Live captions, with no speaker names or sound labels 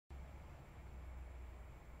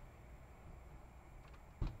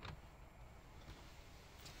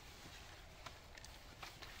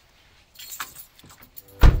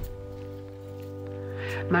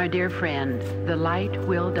My dear friend, the light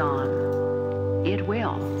will dawn. It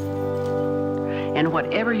will. And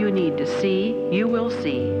whatever you need to see, you will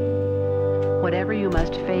see. Whatever you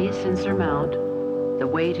must face and surmount, the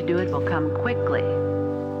way to do it will come quickly.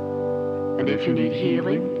 And if you need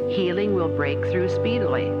healing, healing will break through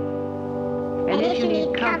speedily. And if you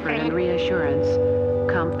need comfort and reassurance,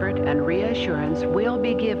 comfort and reassurance will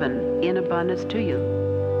be given in abundance to you.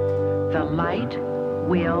 The light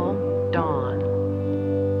will dawn.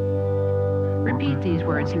 Repeat these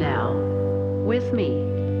words now with me.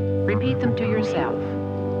 Repeat them to yourself.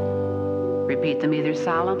 Repeat them either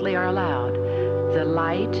silently or aloud. The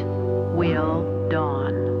light will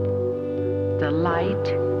dawn. The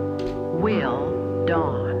light will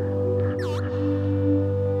dawn.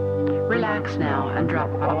 Relax now and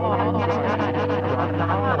drop all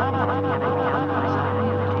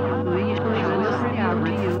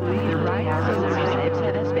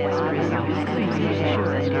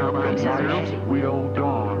will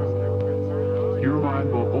dawn. Your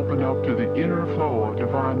mind will open up to the inner flow of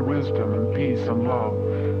divine wisdom and peace and love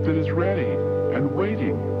that is ready and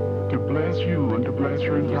waiting to bless you and to bless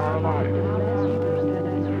your entire life.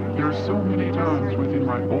 There are so many times within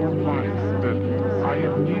my own life that I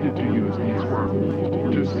have needed to use these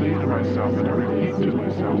words to say to myself and to repeat to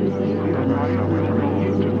myself, the light will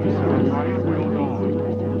dawn, the light will dawn.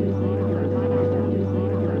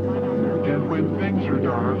 And when things are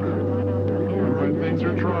dark, and when things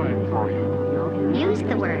are trying for you, use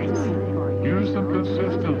the words. Use them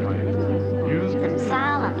consistently. Use them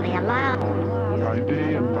silently, aloud. By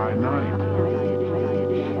day and by night.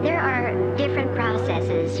 There are different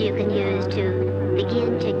processes you can use to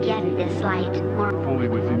begin to get this light more fully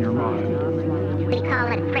within your mind. We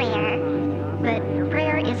call it prayer, but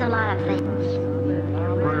prayer is a lot of things.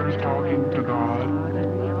 Prayer is talking to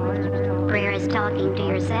God. Prayer is talking to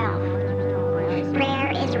yourself.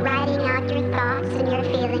 Prayer is writing out your thoughts and your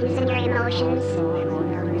feelings and your emotions,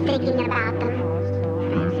 thinking about them.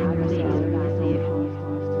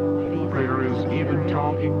 Prayer is even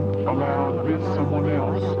talking aloud with someone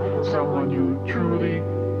else, someone you truly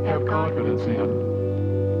have confidence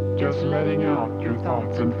in. Just letting out your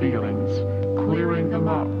thoughts and feelings, clearing them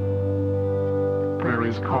up. Prayer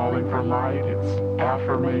is calling for light, it's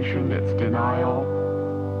affirmation, it's denial.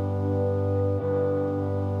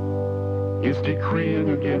 It's decreeing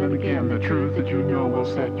again and again the truth that you know will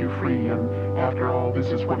set you free, and after all, this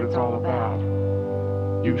is what it's all about.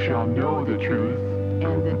 You shall know the truth,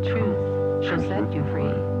 and the truth shall set you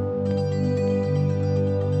free.